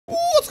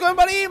going,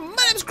 buddy? My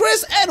name's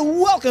Chris, and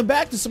welcome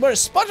back to some more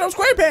SpongeBob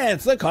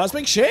SquarePants, the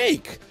Cosmic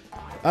Shake.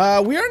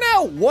 We are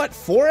now, what,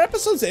 4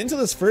 episodes into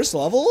this first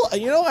level?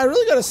 You know, I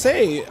really gotta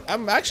say,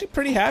 I'm actually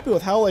pretty happy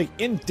with how, like,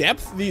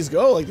 in-depth these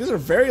go. Like, these are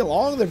very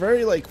long, they're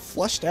very, like,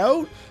 fleshed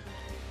out.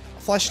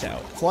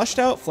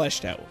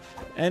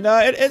 And,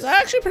 it's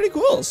actually pretty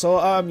cool.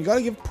 So, you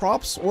gotta give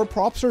props where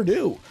props are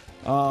due.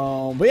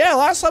 But yeah,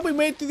 last time we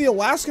made through the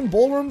Alaskan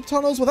Ballroom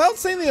tunnels without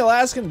saying the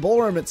Alaskan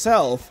Ballroom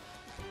itself.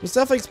 Was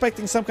definitely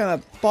expecting some kind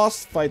of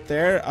boss fight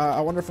there.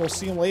 I wonder if we'll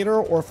see him later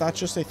or if that's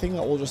just a thing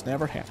that will just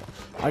never happen.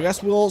 I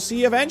guess we'll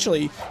see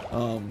eventually.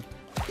 Leave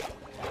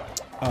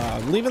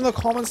in the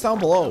comments down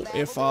below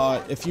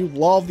if you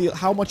love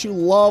how much you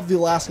love the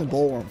Alaskan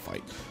Ballroom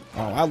fight.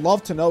 I'd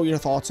love to know your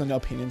thoughts and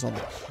opinions on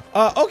that.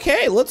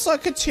 Okay, let's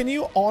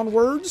continue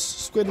onwards,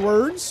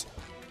 Squidwards,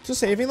 to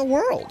saving the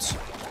world.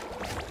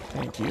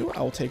 Thank you.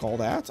 I will take all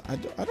that. I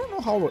don't know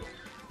how.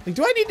 Like,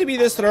 do I need to be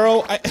this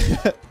thorough?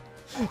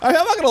 I'm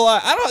not gonna lie.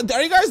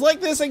 Are you guys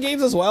like this in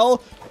games as well?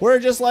 Where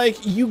just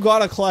like you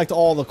gotta collect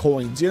all the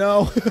coins, you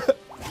know?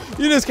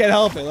 You just can't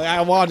help it. Like,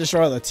 I want to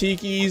destroy all the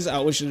tikis. I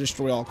wish to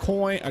destroy all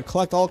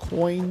collect all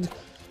coins,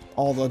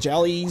 all the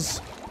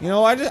jellies. You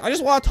know, I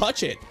just want to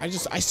touch it. I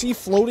see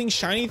floating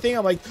shiny thing.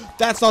 I'm like,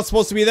 that's not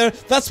supposed to be there.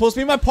 That's supposed to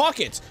be in my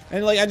pocket.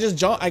 And like, I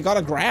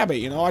gotta grab it,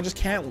 you know? I just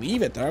can't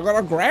leave it there. I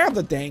gotta grab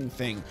the dang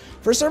thing.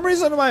 For some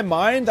reason in my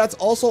mind, that's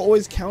also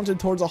always counted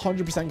towards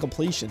 100%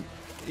 completion.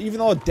 Even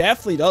though it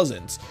definitely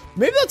doesn't.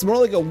 Maybe that's more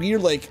like a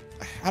weird, like,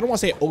 I don't want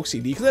to say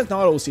OCD, because that's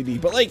not OCD,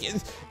 but like,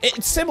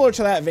 it's similar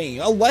to that vein.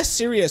 A less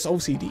serious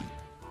OCD.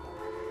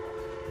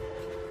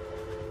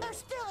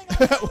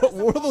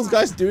 What are those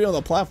guys doing on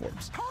the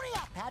platforms?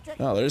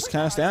 Oh, they're just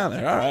kind of standing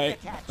there. Alright.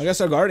 I guess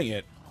they're guarding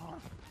it.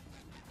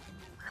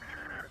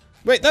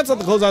 Wait, that's not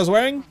the clothes I was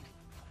wearing?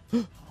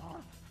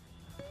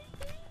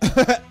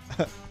 I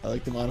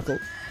like the monocle.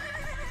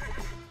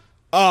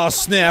 Oh,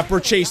 snap.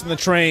 We're chasing the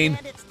train.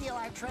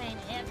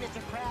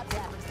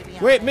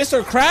 Wait,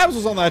 Mr. Krabs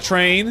was on that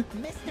train.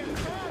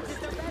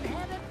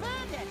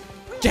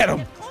 Get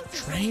him.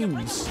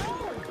 Trains.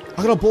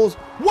 I got a bulls.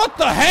 What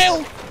the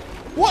hell?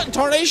 What in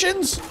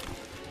tarnations?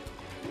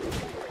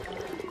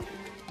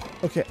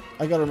 Okay,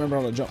 I gotta remember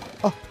how to jump.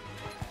 Oh,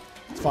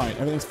 it's fine.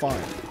 Everything's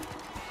fine.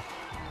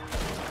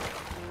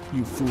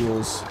 You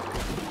fools.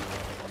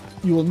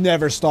 You will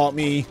never stop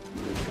me.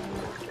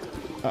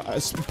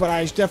 But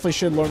I definitely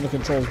should learn the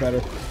controls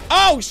better.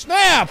 Oh,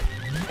 snap!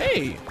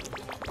 Hey.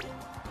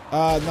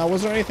 Now,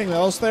 was there anything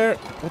else there?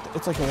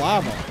 It's like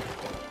lava.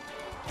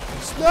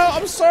 No,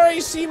 I'm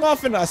sorry, Sea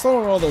Muffin. I still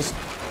don't know this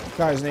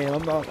guy's name.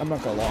 I'm not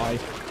gonna lie.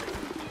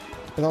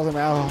 It doesn't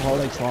matter how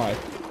hard I try.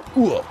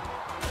 Ooh.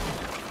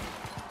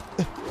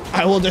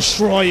 I will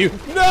destroy you.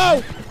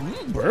 No!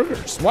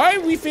 Burgers. Why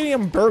are we feeding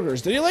him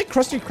burgers? Did he like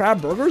Krusty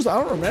Krab burgers?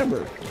 I don't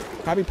remember.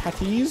 Krabby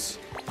Patties?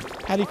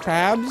 Patty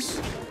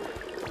Krabs?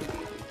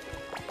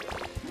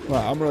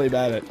 Wow, I'm really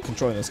bad at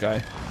controlling this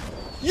guy.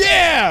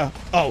 Yeah!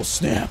 Oh,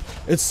 snap.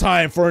 It's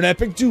time for an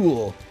epic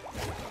duel.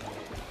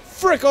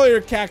 Frick all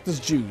your cactus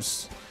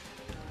juice.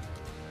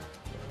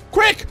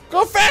 Quick!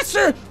 Go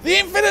faster! The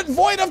infinite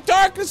void of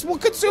darkness will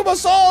consume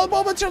us all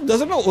momentarily.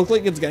 Doesn't it look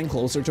like it's getting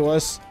closer to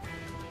us?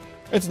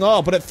 It's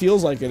not, but it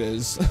feels like it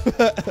is.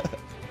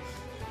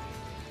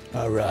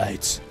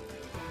 Alright.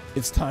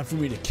 It's time for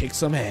me to kick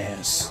some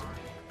ass.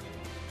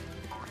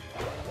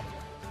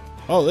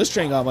 Oh, this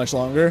train got much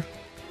longer.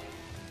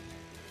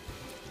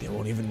 They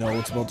won't even know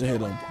what's about to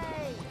hit them.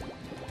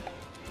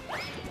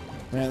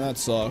 Man, that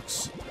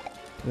sucks. It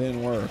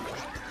didn't work.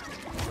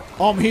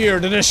 I'm here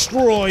to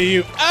destroy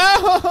you.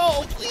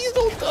 Ow! Please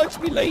don't touch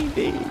me,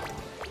 lady.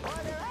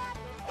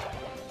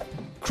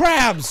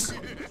 Krabs!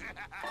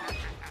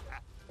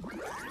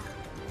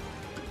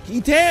 He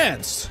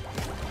danced!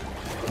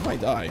 I might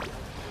die.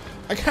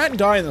 I can't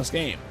die in this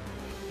game.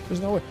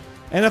 There's no way.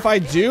 And if I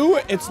do,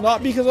 it's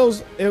not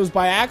because it was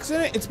by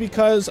accident. It's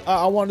because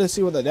I wanted to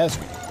see what the death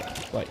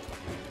was like.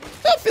 I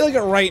don't feel like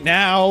it right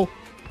now.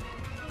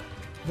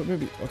 But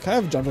maybe I'll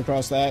kind of jump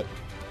across that.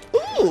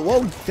 Ooh,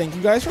 well, thank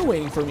you guys for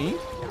waiting for me.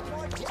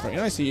 Very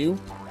nice of you.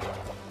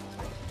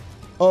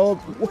 Alright,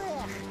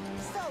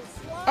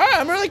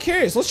 I'm really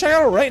curious. Let's check it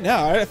out right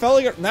now. I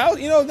felt like now,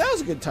 you know,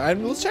 now's a good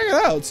time. Let's check it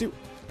out. Let's see.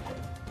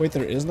 Wait,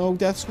 there is no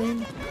death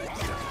screen?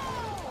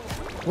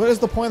 What is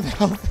the point of the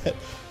health?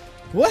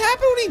 What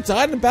happened when he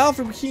died in the battle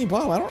for Bikini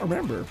Bottom? I don't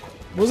remember.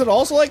 Was it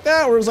also like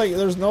that? Or was like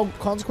there's no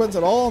consequence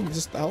at all?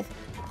 Just the health?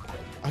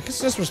 I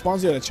guess it just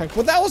responds to you at a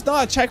checkpoint. But that was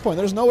not a checkpoint.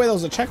 There's no way that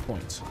was a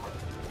checkpoint.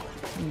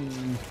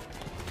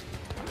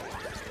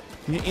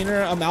 The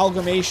inner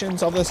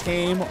amalgamations of this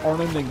game are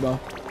an enigma.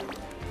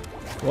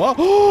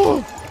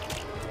 Whoa.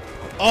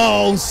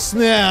 Oh,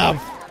 snap.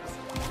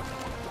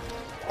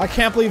 I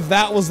can't believe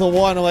that was the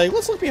one. I'm like,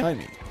 let's look behind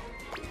me.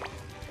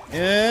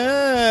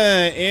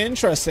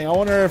 Interesting. I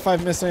wonder if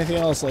I've missed anything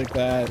else like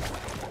that.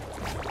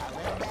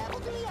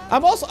 I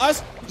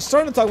was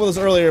starting to talk about this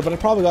earlier, but I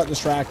probably got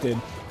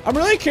distracted. I'm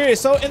really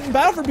curious. So in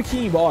Battle for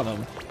Bikini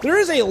Bottom, there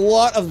is a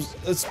lot of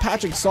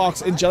Patrick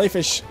Socks in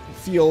Jellyfish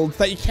Field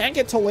that you can't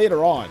get till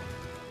later on.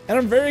 And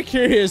I'm very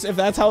curious if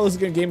that's how this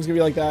game's gonna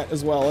be like that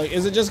as well. Like,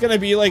 is it just gonna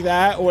be like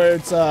that where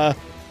it's can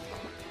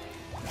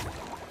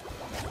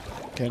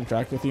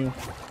interact with you?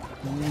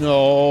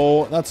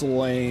 No, that's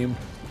lame.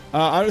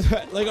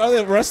 Like, are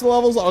the rest of the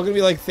levels all gonna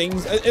be like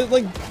things?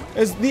 Like,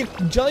 is the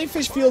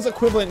jellyfish fields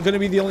equivalent gonna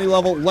be the only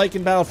level like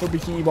in Battle for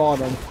Bikini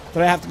Bottom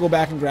that I have to go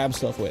back and grab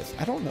stuff with?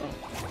 I don't know.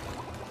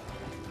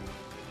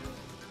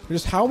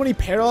 Just how many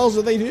parallels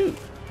do they do?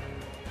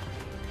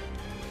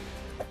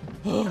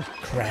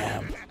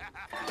 Crab.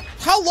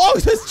 How long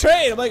is this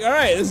train? I'm like, all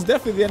right, this is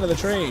definitely the end of the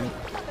train.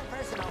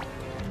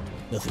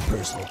 Nothing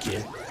personal,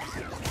 kid.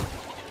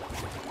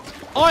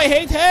 Oh, I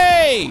hate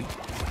hay!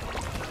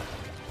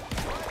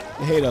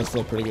 The hay does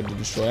feel pretty good to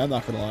destroy, I'm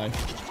not gonna lie.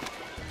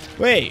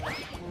 Wait.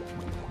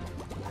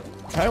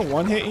 Can I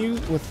one-hit you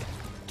with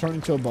turning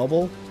into a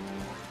bubble?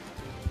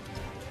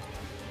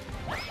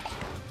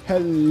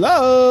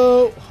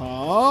 Hello?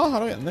 Huh? How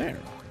do I get in there?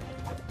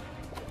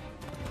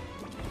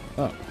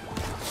 Oh.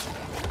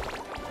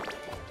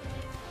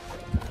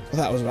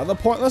 Well, that was rather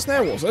pointless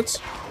there, was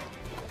it?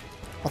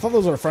 I thought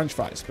those were French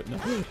fries, but no.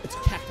 It's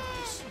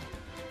cactus.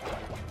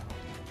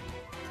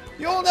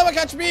 You'll never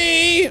catch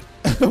me!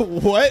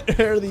 What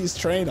are these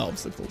train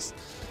obstacles?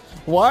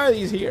 Why are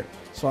these here?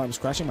 So I'm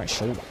scratching my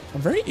shoulder.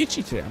 I'm very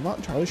itchy today. I'm not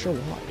entirely sure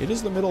why. It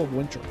is the middle of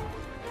winter.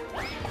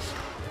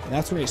 And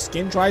that's when your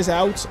skin dries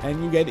out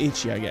and you get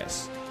itchy, I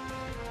guess.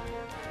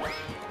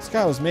 This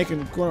guy was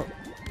making... Ow.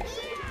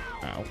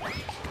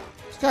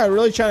 This guy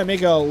really trying to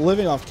make a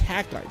living off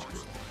cacti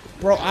juice.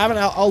 Bro, I have an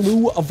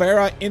aloe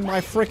vera in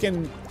my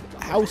freaking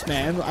house,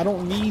 man. I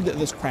don't need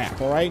this crap,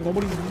 alright?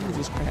 Nobody needs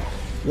this crap.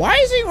 Why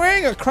is he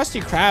wearing a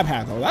Krusty Krab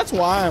hat, though? That's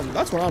what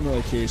I'm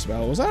really curious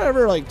about. Was that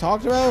ever, like,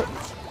 talked about?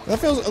 That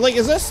feels... Like,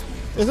 is this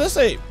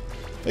a...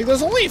 Like,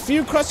 there's only a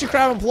few Krusty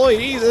Krab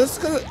employees. Is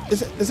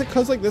it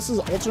because, like, this is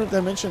alternate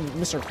dimension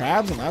Mr.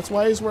 Krabs, and that's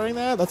why he's wearing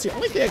that? That's the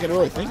only thing I can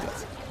really think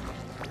of.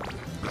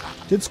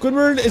 Did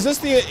Squidward... Is this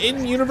the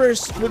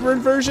in-universe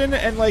Squidward version,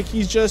 and, like,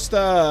 he's just,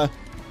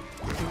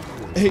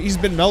 he's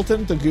been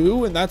melted into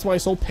goo, and that's why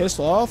he's so pissed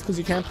off, because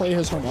he can't play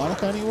his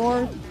harmonica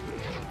anymore?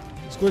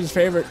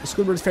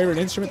 Squidward's favorite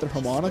instrument, the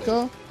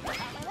harmonica?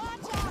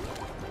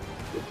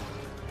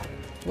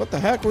 What the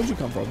heck? Where'd you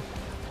come from?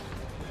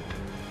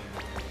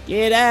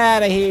 Get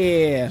out of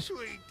here!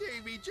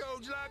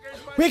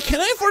 Wait,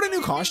 can I afford a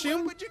new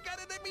costume? But you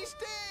gotta let me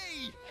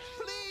stay!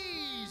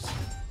 Please!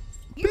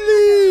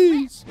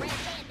 Please!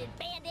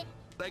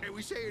 Like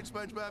we say in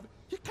SpongeBob,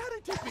 you gotta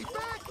take me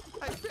back!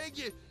 I beg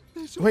you!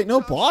 Wait,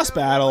 no boss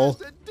battle.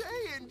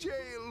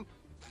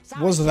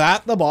 Was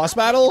that the boss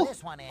battle?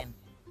 This one in.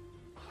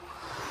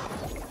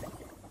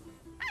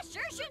 I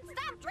sure should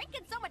stop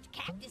drinking so much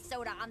cactus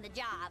soda on the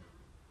job.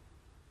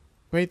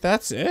 Wait,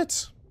 that's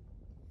it?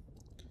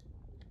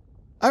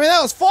 I mean,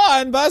 that was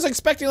fun, but I was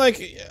expecting, like,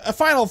 a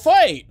final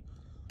fight.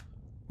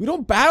 We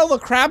don't battle the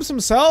Krabs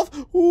himself?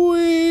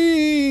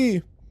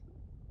 Whee!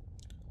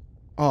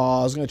 Oh,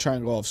 I was gonna try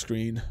and go off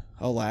screen.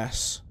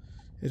 Alas,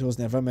 it was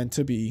never meant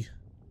to be.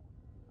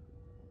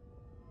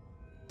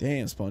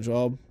 Damn,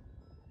 SpongeBob.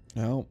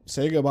 No,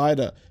 say goodbye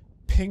to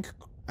Pink.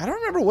 I don't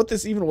remember what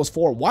this even was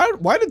for.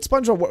 Why did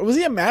SpongeBob... Was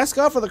he a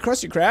mascot for the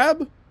Krusty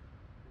Krab? It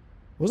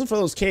wasn't for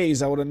those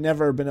K's. I would have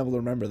never been able to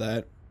remember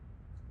that.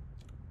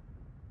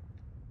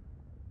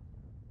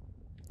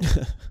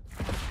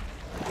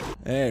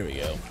 There we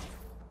go.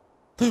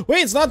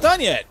 Wait, it's not done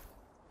yet.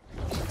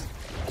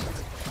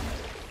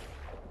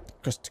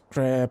 Krusty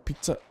Krab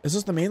pizza. Is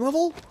this the main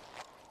level?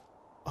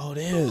 Oh, it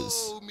is.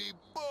 Oh, me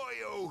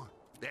boyo.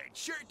 That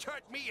sure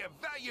taught me a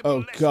valuable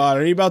lesson. God,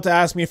 are you about to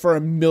ask me for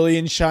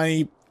 1,000,000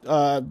 shiny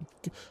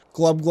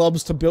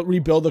glubs to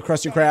rebuild the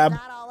Krusty Krab?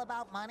 Not all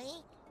about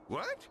money.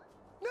 What?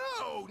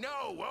 No,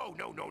 no,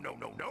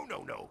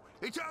 oh, no.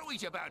 It's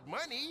always about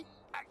money.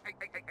 I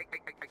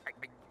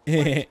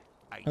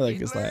like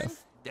did his learn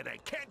laugh. that I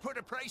can't put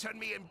a price on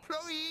me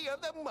employee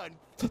of the month.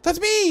 That's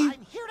me!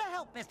 I'm here to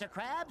help, Mr.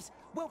 Krabs.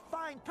 We'll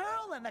find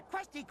Pearl and the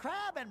Krusty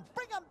Krab and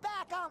bring them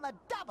back on the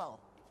double.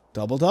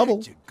 Double.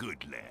 That's a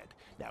good lad.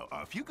 Now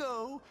off you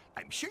go.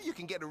 I'm sure you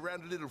can get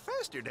around a little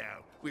faster now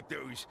with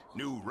those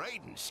new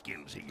riding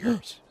skills of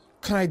yours.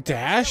 Can I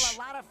dash?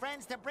 Still a lot of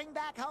friends to bring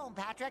back home,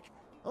 Patrick.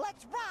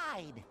 Let's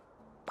ride.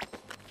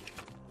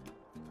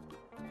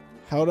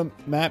 How to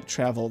map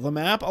travel. The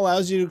map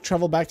allows you to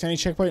travel back to any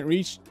checkpoint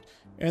reached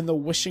in the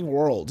wishing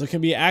world. It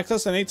can be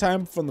accessed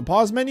anytime from the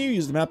pause menu.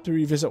 Use the map to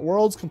revisit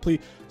worlds,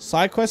 complete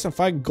side quests, and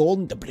find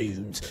golden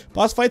doubloons.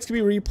 Boss fights can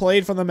be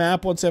replayed from the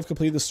map once they have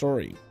completed the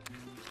story.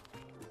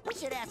 We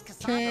should ask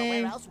Cassandra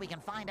where else we can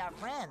find our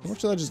friends. How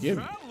much did I just give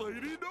you? That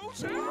lady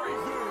knows everything.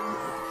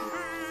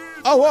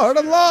 Oh, what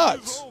a lot!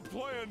 It's all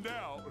planned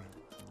out.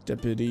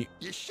 Deputy.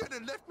 You should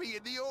have left me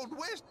in the Old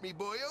West, me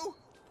boyo.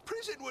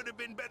 Prison would have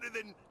been better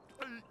than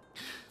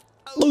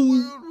a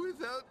world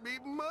without me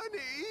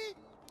money.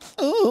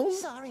 Oh.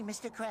 Sorry,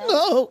 Mr. Krabs.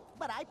 No.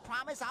 But I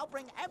promise I'll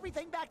bring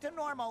everything back to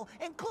normal,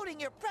 including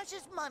your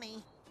precious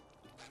money.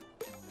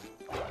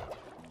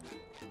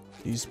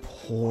 These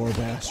poor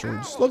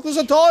bastards. Look, there's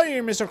a doll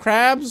here, Mr.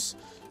 Krabs.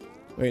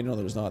 Wait, no,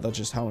 there's not. That's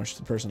just how much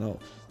the person owes.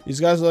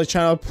 These guys are like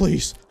trying to,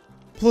 please,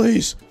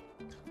 please,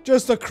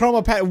 just a crumb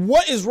of pat.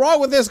 What is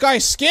wrong with this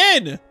guy's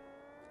skin?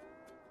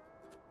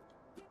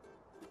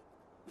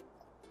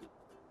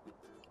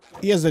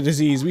 He has a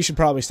disease. We should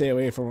probably stay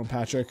away from him,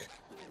 Patrick.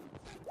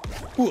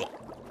 Ooh.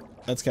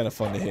 That's kind of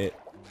fun to hit.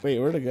 Wait,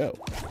 where'd it go?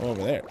 Oh,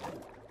 over there.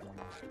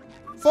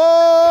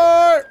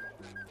 Far!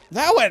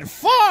 That went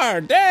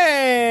far!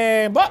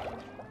 Dang! But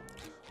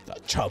the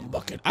chum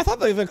bucket. I thought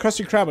the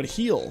Krusty Krab would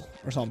heal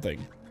or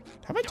something.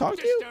 Have I talked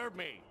to you? Don't disturb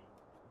me.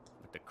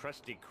 With the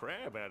Krusty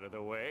Krab out of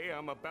the way,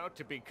 I'm about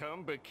to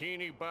become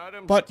Bikini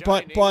Bottom's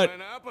dining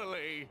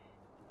monopoly.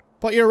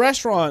 But your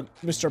restaurant,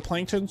 Mr.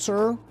 Plankton,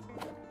 sir.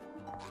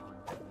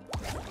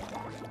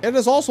 It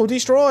is also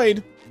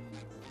destroyed.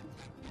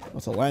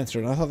 What's a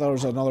lantern? I thought there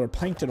was another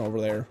plankton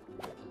over there.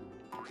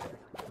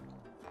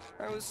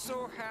 I was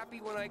so happy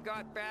when I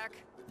got back.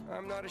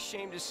 I'm not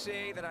ashamed to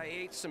say that I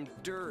ate some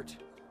dirt.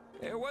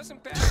 It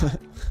wasn't bad.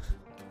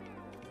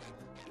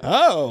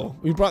 Oh,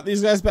 we brought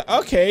these guys back.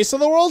 Okay, so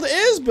the world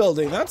is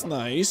building. That's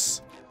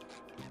nice.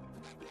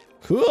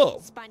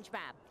 Cool.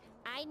 SpongeBob,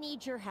 I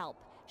need your help.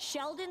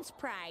 Sheldon's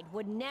pride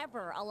would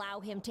never allow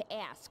him to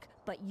ask,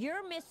 but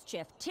your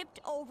mischief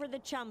tipped over the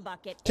chum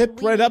bucket.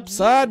 Tipped right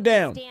upside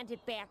down. Stand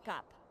it back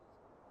up.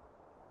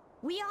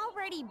 We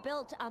already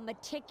built a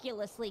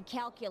meticulously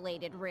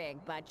calculated rig,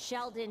 but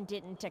Sheldon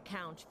didn't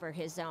account for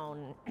his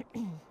own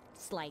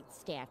slight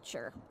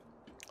stature.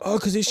 Oh,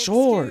 because he's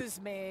short.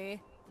 Excuse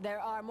me. There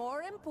are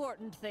more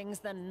important things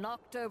than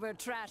knocked over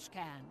trash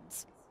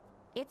cans.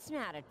 It's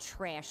not a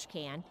trash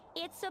can.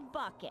 It's a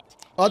bucket.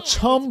 A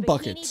chum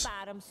bucket. Bikini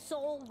Bottom's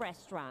sole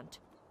restaurant.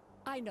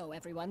 I know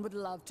everyone would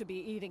love to be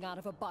eating out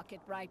of a bucket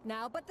right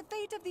now, but the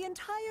fate of the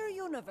entire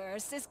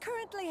universe is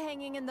currently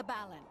hanging in the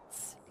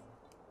balance.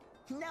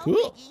 No, Cool.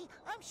 Biggie.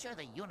 I'm sure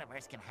the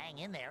universe can hang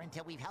in there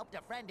until we've helped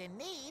a friend in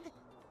need.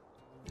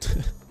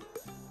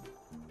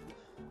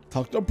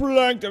 Talk to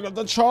Plankton at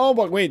the chum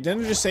bucket. Wait,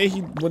 didn't he just say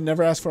he would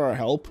never ask for our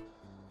help?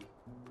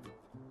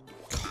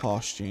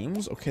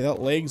 Costumes. Okay,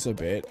 that leg's a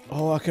bit.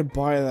 Oh, I could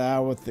buy that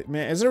with it.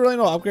 Man, is there really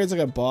no upgrades I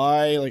could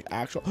buy? Like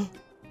actual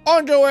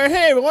underwear.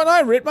 Hey everyone, I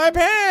ripped my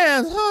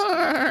pants.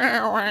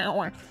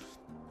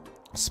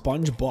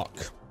 Sponge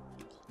Buck.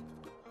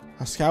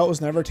 A scout was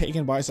never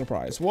taken by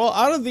surprise. Well,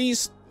 out of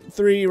these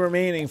 3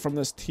 remaining from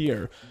this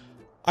tier,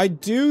 I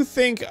do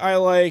think I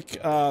like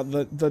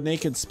the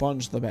naked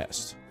sponge the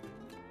best.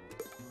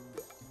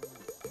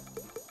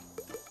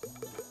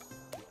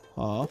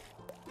 Huh?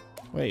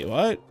 Wait,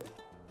 what?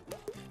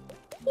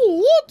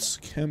 What?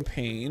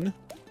 Campaign.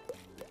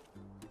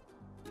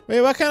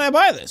 Wait, why can't I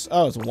buy this?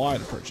 Oh, it's a wide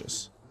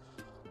purchase.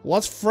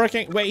 Let's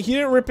freaking wait. He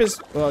didn't rip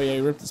his. Oh yeah,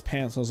 he ripped his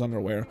pants. Those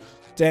underwear.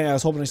 Dang, I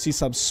was hoping to see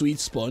some sweet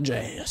sponge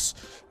ass.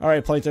 All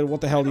right, Plankton,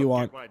 what the hell do you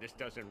want? Why this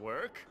doesn't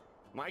work?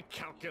 My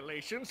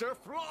calculations are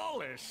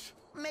flawless.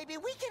 Maybe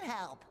we can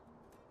help.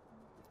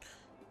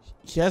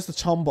 He has the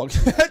chum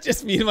bucket.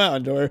 Just me and my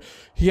underwear.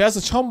 He has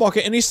a chum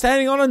bucket, and he's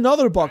standing on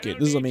another bucket.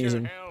 This is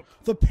amazing.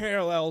 The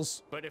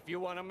parallels. But if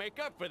you want to make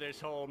up for this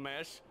whole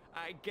mess,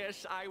 I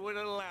guess I would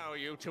allow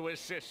you to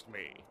assist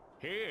me.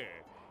 Here,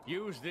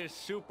 use this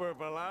super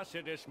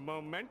velocitous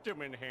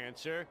momentum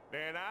enhancer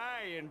that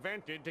I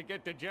invented to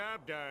get the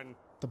job done.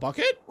 The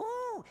bucket?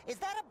 Ooh, is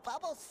that a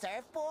bubble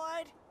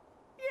surfboard?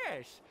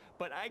 Yes,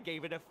 but I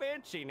gave it a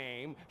fancy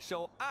name,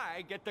 so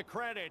I get the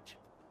credit.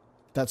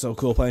 That's so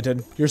cool,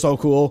 Plankton. You're so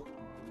cool.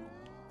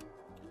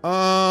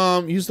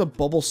 Use the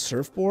bubble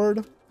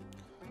surfboard?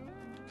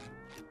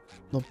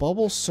 The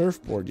bubble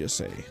surfboard, you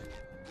say?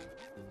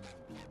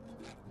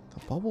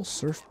 The bubble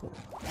surfboard.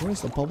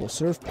 Where's the bubble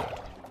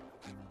surfboard?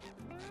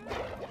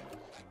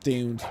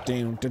 Down,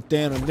 down, down,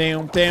 down,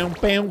 down, down,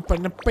 down.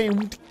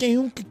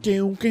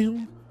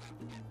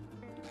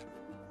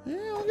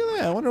 Yeah, look at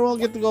that. I wonder what I'll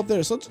get to go up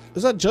there. So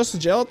is that just a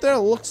gel up there? It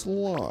looks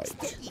like.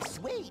 Sticky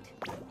sweet.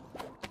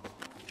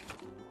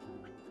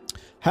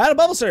 How to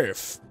bubble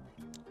surf.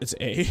 It's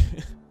A.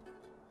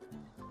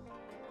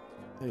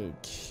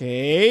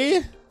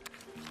 Okay.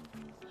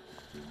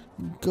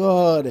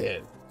 Got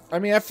it. I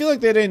mean, I feel like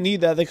they didn't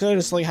need that. They could have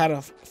just like had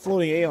a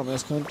floating A on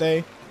this, couldn't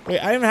they? Wait,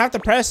 I didn't even have to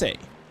press A.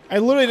 I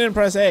literally didn't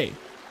press A.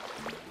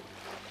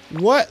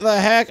 What the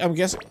heck? I'm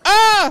guessing.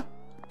 Ah!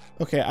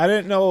 Okay, I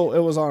didn't know it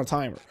was on a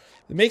timer.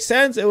 It makes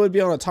sense it would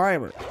be on a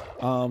timer.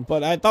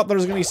 But I thought there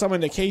was gonna be some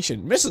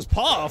indication. Mrs.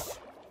 Puff?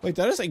 Wait,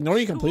 did I just ignore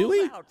you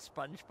completely? School's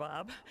out,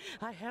 SpongeBob.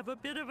 I have a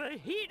bit of a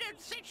heated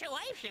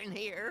situation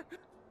here.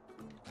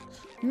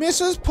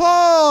 Mrs.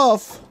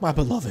 Puff! My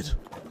beloved.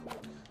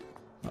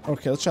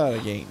 Okay, let's try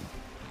that again.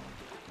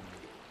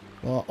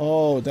 Well,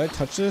 oh, did I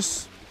touch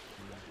this?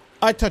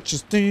 I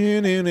touched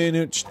this.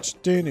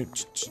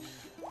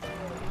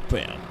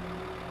 Bam.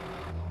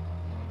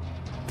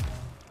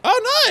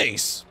 Oh,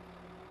 nice!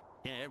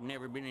 I've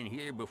never been in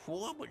here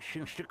before, but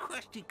since the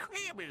Krusty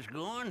Krab is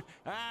gone,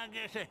 I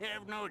guess I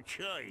have no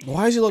choice.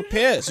 Why does he look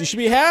pissed? You should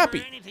be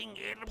happy.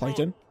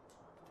 Plankton?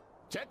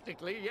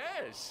 Technically,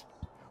 yes.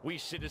 We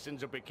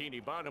citizens of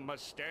Bikini Bottom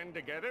must stand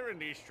together in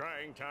these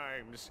trying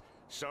times.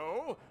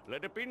 So,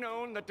 let it be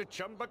known that the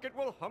chum bucket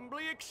will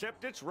humbly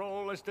accept its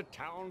role as the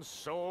town's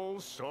sole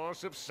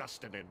source of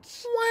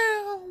sustenance.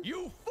 Wow.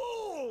 You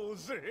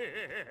fools!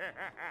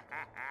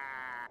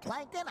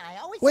 Plankton, I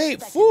always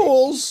Wait, suspected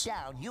fools? that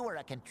deep down you were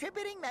a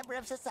contributing member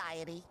of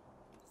society.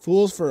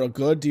 Fools for a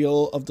good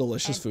deal of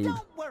delicious And food.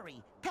 don't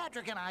worry,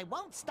 Patrick and I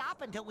won't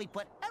stop until we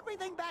put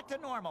everything back to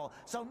normal,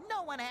 so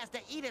no one has to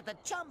eat at the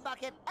chum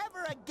bucket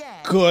ever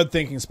again. Good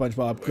thinking,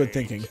 SpongeBob. Good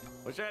thinking.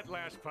 Was that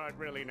last part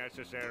really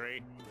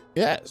necessary?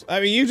 Yes.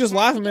 I mean, you just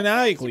laugh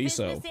maniacally,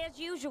 so. Business as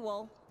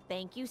usual.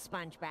 Thank you,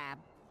 SpongeBob.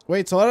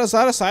 Wait, so is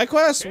that a side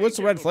quest? What's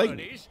the Hey, red flag?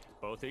 buddies,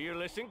 both of you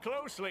listen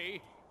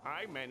closely.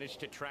 I managed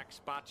to track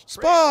Spot's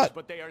Spot! trails,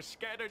 but they are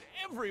scattered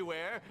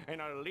everywhere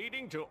and are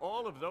leading to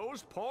all of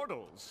those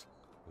portals.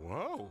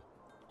 Wow.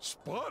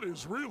 Spot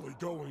is really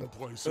going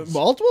places.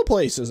 Multiple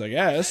places, I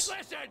guess.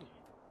 Listen!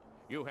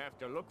 You have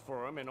to look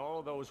for him in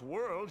all those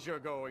worlds you're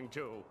going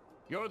to.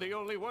 You're the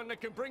only one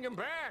that can bring him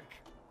back.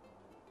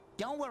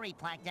 Don't worry,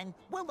 Plankton.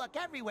 We'll look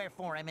everywhere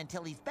for him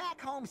until he's back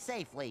home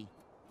safely.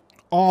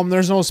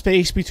 There's no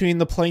space between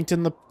the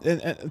plankton,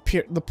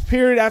 the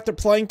period after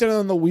plankton,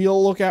 and the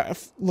wheel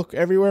look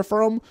everywhere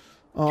for him.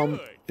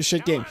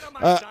 Shit game.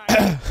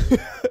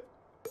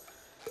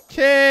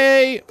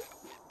 Okay.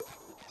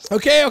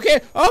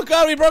 Okay. Oh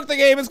god, we broke the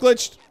game. It's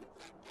glitched.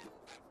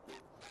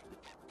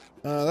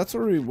 That's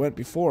where we went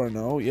before.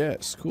 No,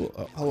 yes, cool.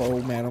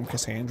 Hello, Madam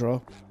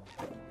Cassandra.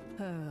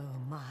 Oh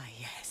my,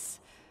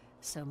 yes.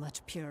 So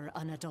much pure,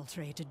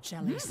 unadulterated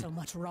jelly, so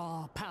much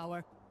raw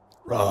power.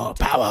 Raw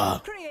power.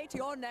 Create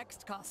your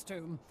next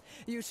costume.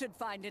 You should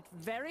find it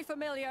very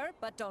familiar,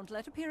 but don't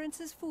let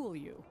appearances fool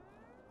you.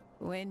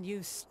 When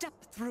you step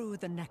through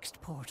the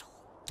next portal.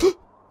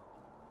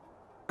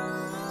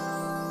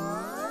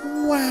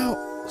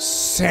 Wow,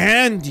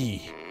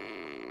 Sandy.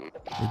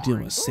 We're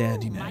dealing with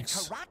Sandy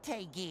next. My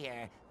karate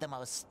gear, the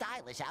most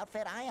stylish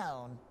outfit I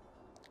own.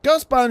 Go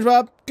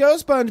SpongeBob. Go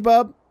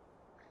SpongeBob.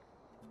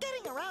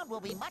 Getting around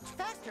will be much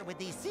faster with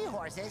these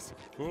seahorses.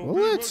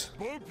 What?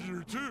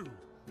 Bumpier too.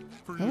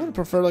 I would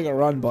prefer like a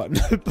run button,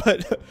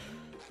 but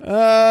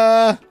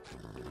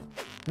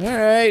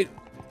alright.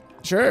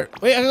 Sure.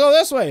 Wait, I can go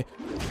this way.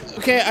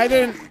 Okay, I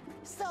didn't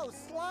So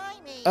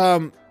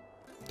slimy.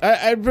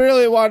 I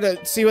really wanted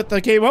to see what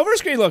the game over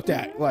screen looked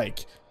at.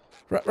 Like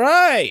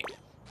right.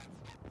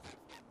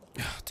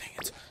 Oh, dang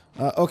it.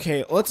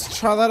 Okay, let's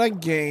try that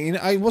again.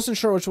 I wasn't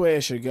sure which way I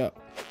should go.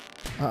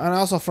 And I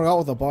also forgot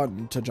what the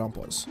button to jump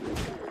was.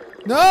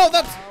 No,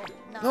 that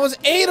was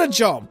A to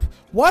jump.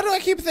 Why do I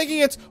keep thinking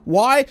it's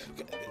Y?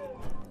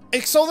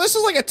 So this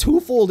is like a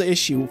twofold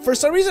issue. For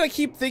some reason, I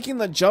keep thinking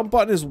the jump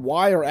button is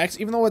Y or X,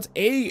 even though it's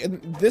A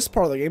in this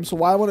part of the game. So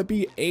why would it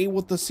be A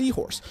with the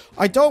seahorse?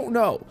 I don't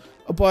know.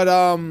 But,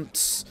 and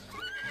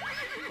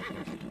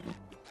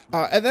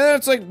then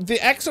it's like the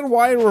X and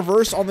Y in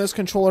reverse on this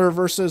controller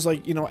versus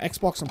like, you know,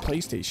 Xbox and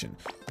PlayStation,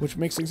 which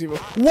makes things even—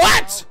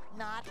 What?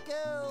 Not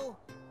go.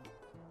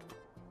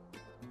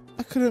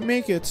 I couldn't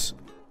make it.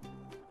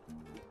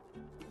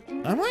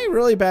 Am I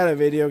really bad at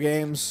video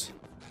games?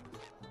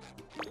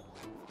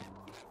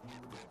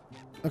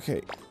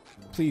 Okay,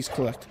 please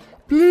collect.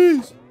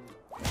 Please.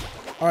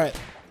 All right,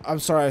 I'm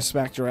sorry I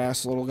smacked your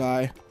ass, little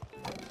guy.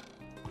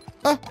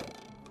 Ah.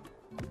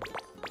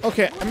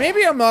 Okay,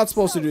 maybe I'm not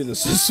supposed to do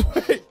this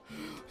way.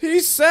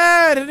 He's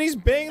sad and he's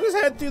banging his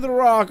head through the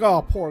rock.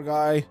 Oh, poor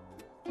guy.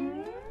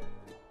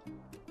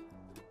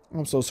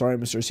 I'm so sorry,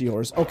 Mr.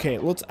 Seahorse. Okay,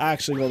 let's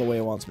actually go the way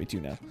it wants me to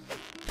now.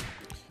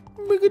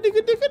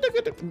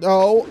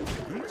 No.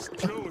 These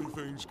jelly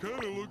things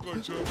kind of look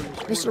like something.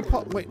 Mr.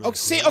 Pup, wait. Oh,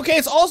 see, okay,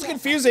 it's also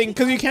confusing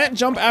because you can't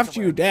jump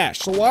after you dash.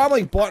 So while I'm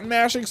like button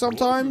mashing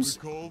sometimes.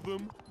 How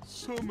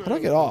do I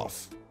get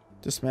off?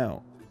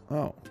 Dismount.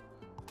 Oh.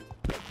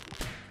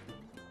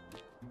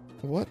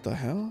 What the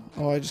hell?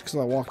 Oh, just because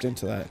I walked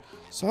into that.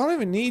 So I don't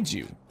even need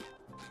you.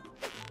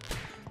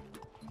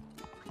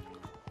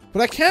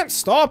 But I can't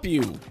stop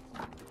you.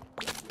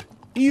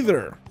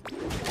 Either.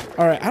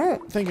 Alright, I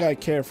don't think I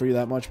care for you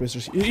that much,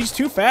 Mr. C. He's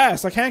too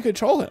fast. I can't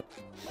control him.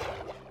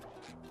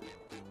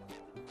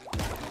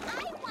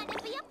 I want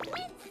to be a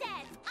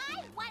princess.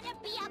 I want to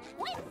be a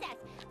princess.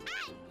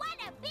 I want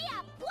to be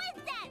a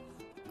princess.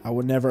 I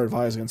would never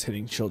advise against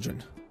hitting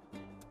children.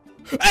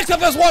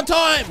 Except this one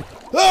time!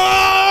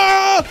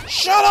 Ah!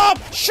 Shut up!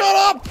 Shut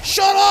up!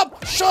 Shut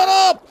up! Shut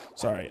up!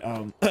 Sorry,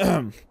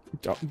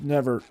 don't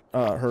never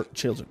hurt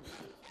children.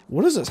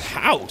 What is this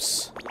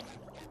house?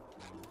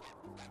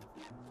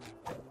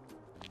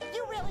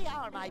 You really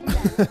are my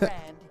best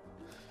friend.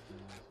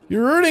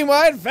 You're ruining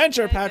my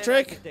adventure,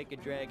 Patrick. Take a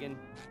dragon.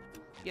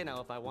 You know,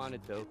 if I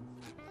wanted to.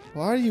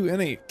 Why are you in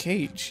a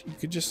cage? You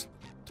could just—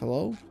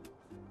 hello?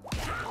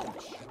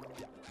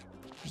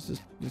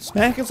 Just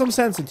smacking some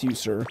sense into you,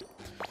 sir.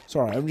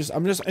 Sorry, I'm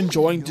just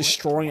enjoying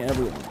destroying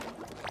everyone.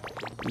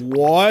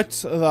 What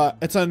the—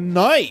 it's a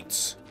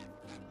knight!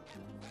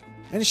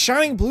 And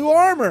shining blue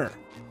armor!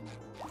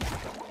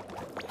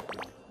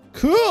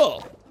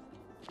 Cool!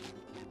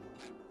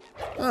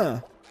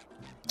 Huh.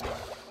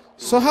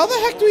 So how the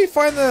heck do we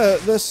find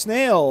the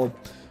snail?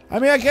 I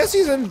mean, I guess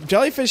he's in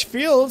Jellyfish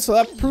Field, so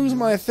that proves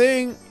my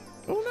thing.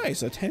 Oh,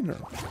 nice, a tender.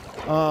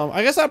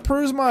 I guess that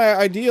proves my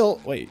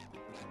ideal. Wait.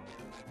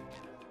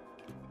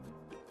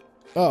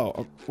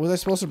 Oh, was I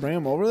supposed to bring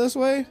him over this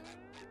way?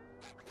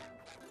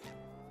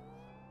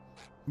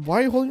 Why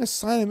are you holding a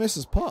sign of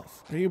Mrs.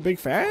 Puff? Are you a big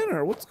fan,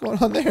 or what's going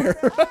on there?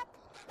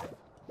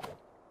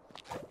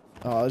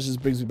 Oh, this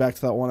just brings me back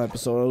to that one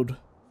episode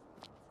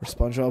where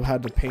SpongeBob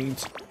had to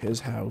paint his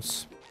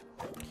house.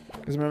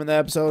 You guys remember that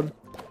episode?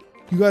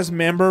 You guys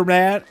remember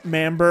that?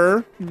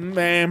 Remember?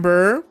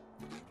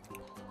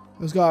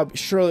 There's gotta be,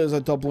 surely there's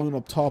a doubloon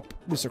up top,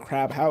 Mr.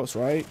 Krab house,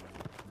 right?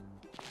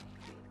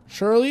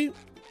 Surely?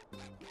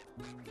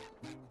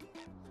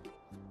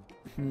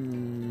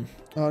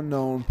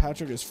 Unknown.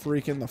 Patrick is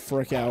freaking the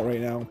frick out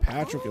right now.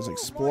 Patrick is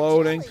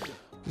exploding.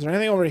 Is there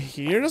anything over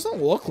here?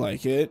 Doesn't look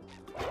like it.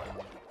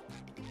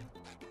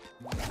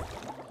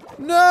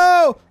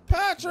 No!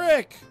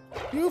 Patrick!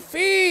 You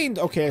fiend!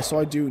 Okay, so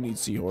I do need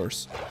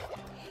Seahorse.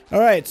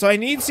 Alright, so I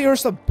need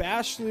Seahorse to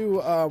bash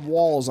through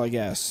walls, I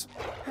guess.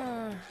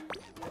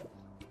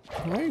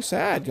 Why are you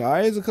sad,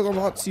 guys? Is it because I'm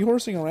not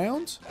Seahorsing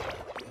around?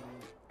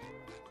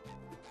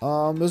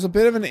 There's a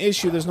bit of an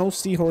issue. There's no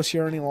Seahorse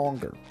here any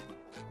longer.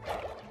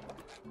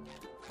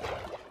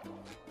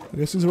 I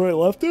guess this is where I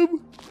left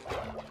him?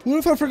 What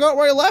if I forgot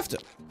where I left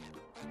him?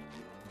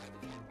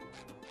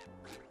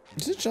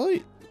 Is it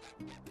jelly?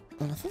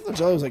 Oh, I thought the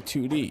jelly was like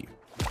 2D.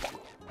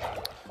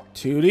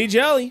 2D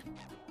jelly.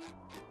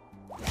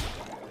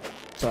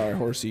 Sorry,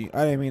 horsey.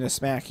 I didn't mean to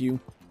smack you.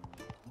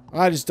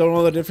 I just don't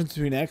know the difference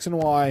between X and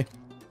Y.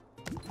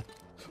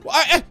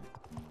 What?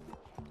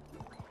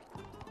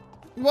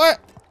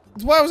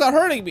 Why was that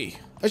hurting me?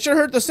 I should have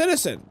hurt the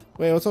citizen.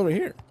 Wait, what's over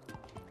here?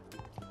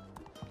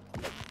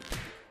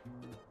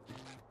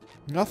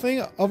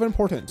 Nothing of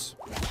importance.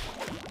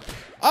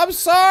 I'm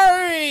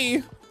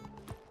sorry!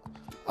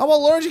 I'm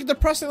allergic to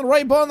pressing the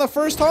right button the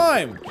first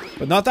time.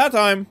 But not that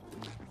time.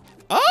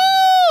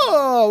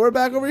 Oh! We're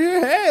back over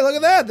here. Hey, look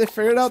at that. They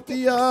figured out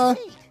the,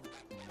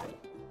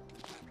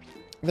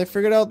 They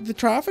figured out the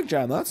traffic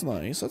jam. That's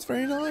nice. That's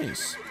very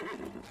nice.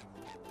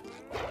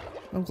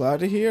 I'm glad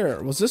to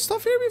hear. Was this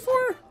stuff here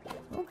before?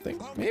 I don't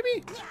think.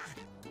 Maybe.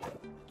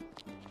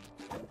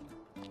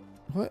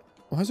 What?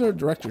 Why is there a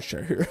director's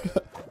chair here?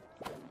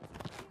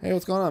 Hey,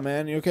 what's going on,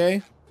 man? You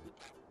okay?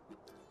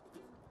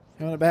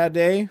 Having a bad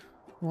day? You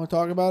want to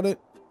talk about it?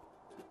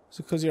 Is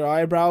it because your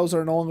eyebrows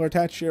are no longer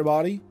attached to your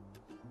body?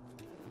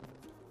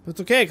 But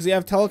it's okay, because you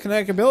have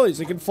telekinetic abilities.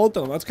 You can float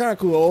them. That's kind of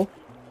cool.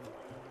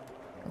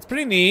 That's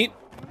pretty neat.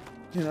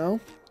 You know?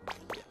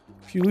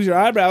 If you lose your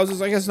eyebrows,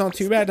 it's, I guess, not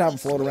too bad to have them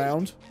float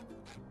around.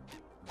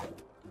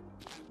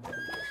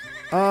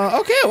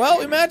 Okay, well,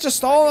 we managed to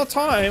stall on the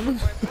time.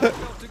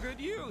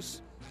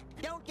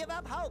 Don't give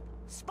up hope.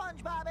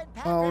 SpongeBob and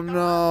Patrick Oh, are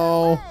no.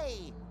 on their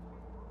way.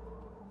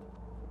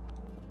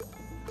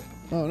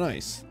 Oh,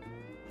 nice.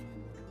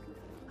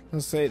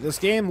 Let's say this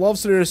game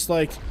loves to just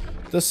like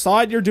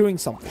decide you're doing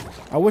something.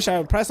 I wish I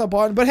would press that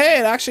button, but hey,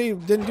 it actually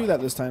didn't do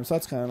that this time, so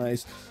that's kind of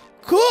nice.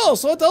 Cool.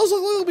 So it does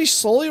look like we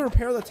slowly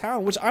repair the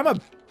town, which I'm a.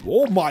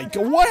 Oh my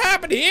god, what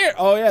happened here?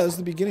 Oh yeah, this is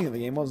the beginning of the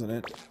game, wasn't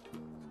it?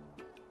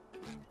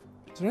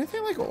 Is there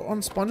anything like on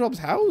SpongeBob's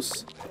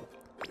house?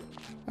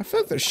 I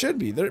feel like there should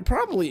be. There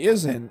probably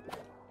isn't.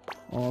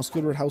 Oh,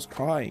 Squidward house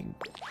crying.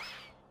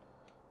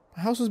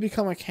 My house has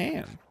become a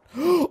can.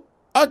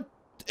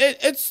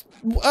 It's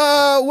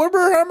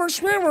Wilbur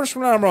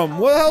Scrammer.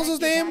 What the hell's his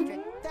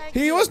name?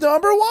 He was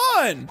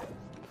 #1.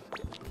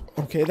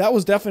 Okay, that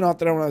was definitely not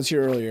there when I was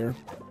here earlier.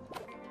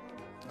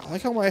 I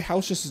like how my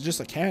house is just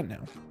a can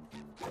now.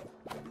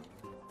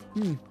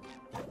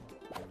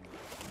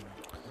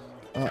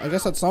 I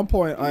guess at some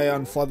point I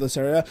unflood this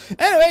area.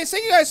 Anyways,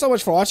 thank you guys so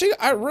much for watching.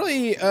 I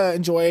really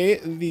enjoy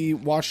the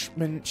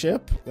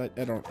watchmanship.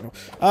 I don't know.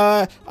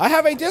 I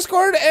have a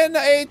Discord and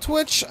a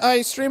Twitch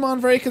I stream on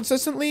very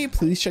consistently.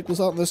 Please check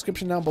those out in the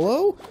description down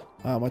below.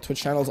 My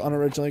Twitch channel is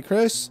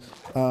UnoriginallyChris.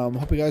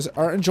 Hope you guys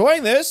are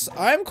enjoying this.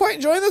 I'm quite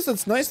enjoying this.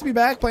 It's nice to be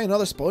back playing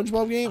another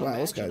SpongeBob game. Wow,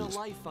 this guy is...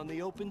 life on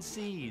the open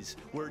seas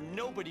where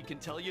nobody can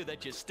tell you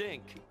that you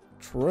stink.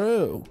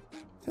 True.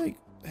 I think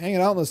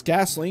hanging out in this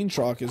gasoline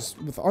truck is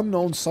with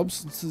unknown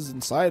substances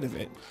inside of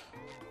it.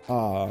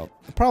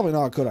 Probably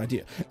not a good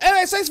idea.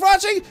 Anyways, thanks for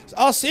watching.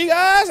 I'll see you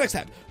guys next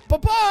time.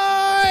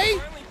 Bye-bye.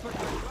 Finally put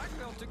my black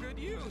belt to good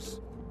use.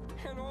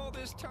 And all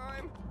this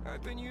time,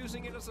 I've been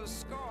using it as a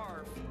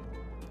scarf.